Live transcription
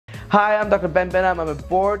Hi, I'm Dr. Behnam. I'm a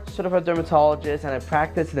board-certified dermatologist and I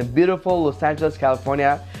practice in the beautiful Los Angeles,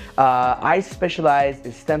 California. I specialize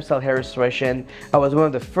in stem cell hair restoration. I was one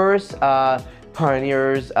of the first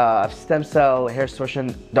pioneers of stem cell hair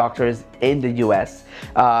restoration doctors in the US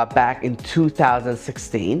back in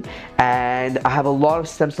 2016, and I have a lot of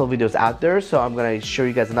stem cell videos out there, so I'm going to show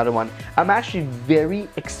you guys another one. I'm actually very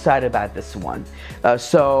excited about this one.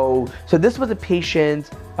 So this was a patient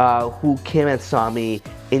who came and saw me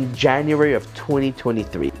in January of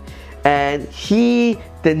 2023, and he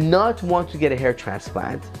did not want to get a hair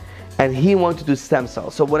transplant and he wanted to do stem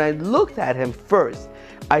cells. So when I looked at him first,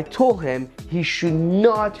 I told him he should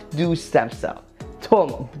not do stem cell.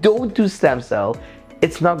 Told him, don't do stem cell.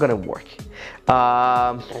 It's not gonna work.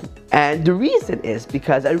 And the reason is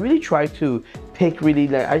because I really try to pick I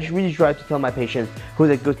really try to tell my patients who's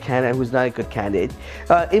a good candidate, who's not a good candidate.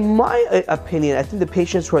 In my opinion, I think the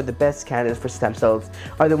patients who are the best candidates for stem cells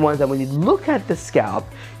are the ones that when you look at the scalp,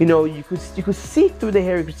 you know, you could see through the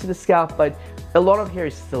hair, you could see the scalp, but a lot of hair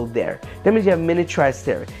is still there. That means you have miniaturized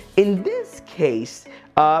hair. In this case,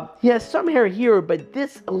 he has some hair here, but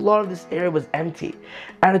a lot of this area was empty.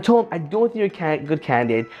 And I told him, I don't think you're a good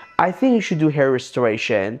candidate. I think you should do hair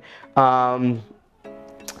restoration.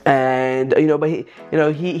 And but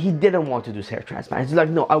he didn't want to do hair transplant. He's like,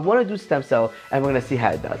 no, I want to do stem cell and we're gonna see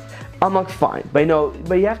how it does. I'm like, fine, but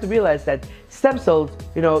you have to realize that stem cells,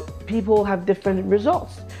 people have different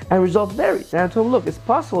results and results vary. And I told him, look, it's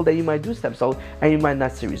possible that you might do stem cell and you might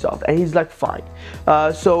not see result. And he's like, fine.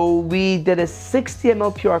 So we did a 60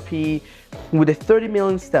 ml PRP with a 30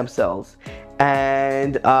 million stem cells,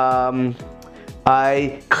 and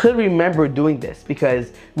I clearly remember doing this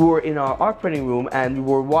because we were in our operating room and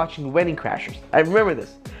we were watching Wedding Crashers. I remember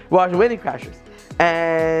this. We were watching Wedding Crashers,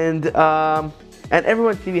 and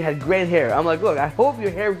everyone on TV had great hair. I'm like, look, I hope your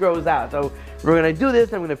hair grows out. So we're gonna do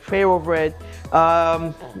this. I'm gonna pray over it.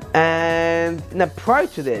 And now prior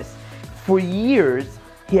to this, for years,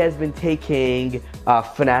 he has been taking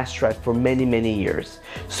finasteride for many years.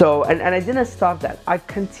 So, and I didn't stop that. I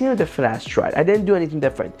continued the finasteride. I didn't do anything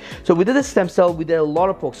different. So we did a stem cell, we did a lot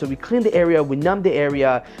of pokes. So we cleaned the area, we numbed the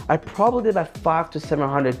area. I probably did about 500 to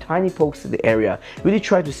 700 tiny pokes in the area. Really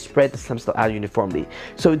tried to spread the stem cell out uniformly.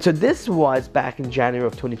 So this was back in January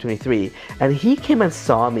of 2023. And he came and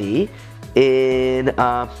saw me in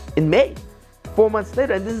May, 4 months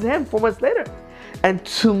later. And this is him 4 months later. And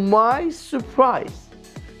to my surprise,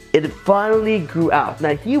 it finally grew out. Now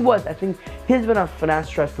I think he's been on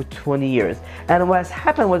finasteride for 20 years. And what has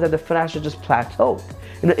happened was that the finasteride just plateaued.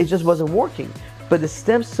 It just wasn't working. But the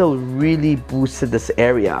stem cell really boosted this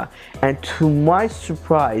area. And to my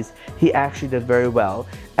surprise, he actually did very well.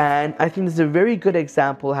 And I think this is a very good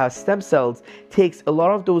example how stem cells takes a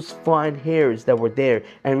lot of those fine hairs that were there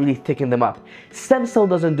and really thicken them up. Stem cell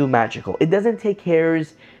doesn't do magical. It doesn't take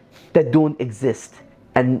hairs that don't exist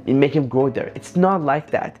and make him grow there. It's not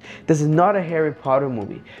like that. This is not a Harry Potter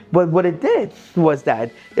movie. But what it did was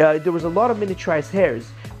that there was a lot of miniaturized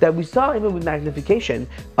hairs that we saw even with magnification,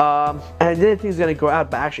 and I didn't think it was gonna grow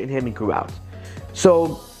out, but actually in him it grew out.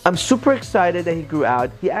 So I'm super excited that he grew out.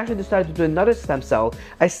 He actually decided to do another stem cell.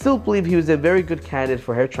 I still believe he was a very good candidate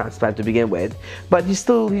for hair transplant to begin with, but he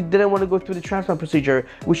didn't want to go through the transplant procedure,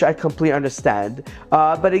 which I completely understand.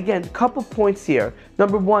 But again, couple points here.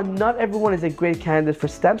 Number one, not everyone is a great candidate for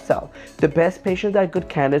stem cell. The best patients that are good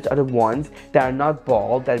candidates are the ones that are not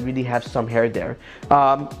bald, that really have some hair there.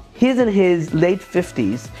 He's in his late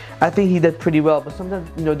 50s. I think he did pretty well, but sometimes,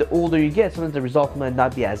 the older you get, sometimes the result might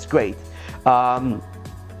not be as great.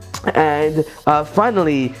 And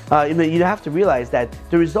finally, you have to realize that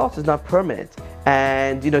the result is not permanent.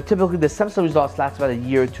 And typically the stem cell results last about a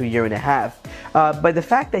year to a year and a half. But the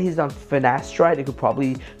fact that he's on finasteride, it could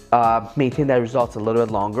probably maintain that results a little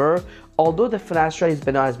bit longer. Although the finasteride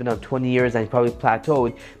has been on 20 years and he probably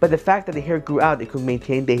plateaued, but the fact that the hair grew out, it could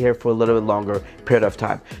maintain the hair for a little bit longer period of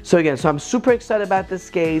time. So again, I'm super excited about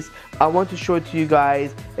this case. I want to show it to you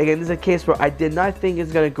guys. Again, this is a case where I did not think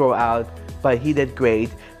it's gonna grow out, but he did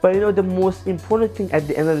great. But the most important thing at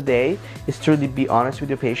the end of the day is to really be honest with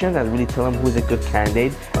your patient and really tell them who's a good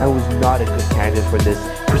candidate and who's not a good candidate for this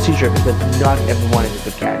procedure, because not everyone is a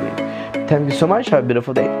good candidate. Thank you so much. Have a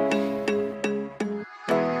beautiful day.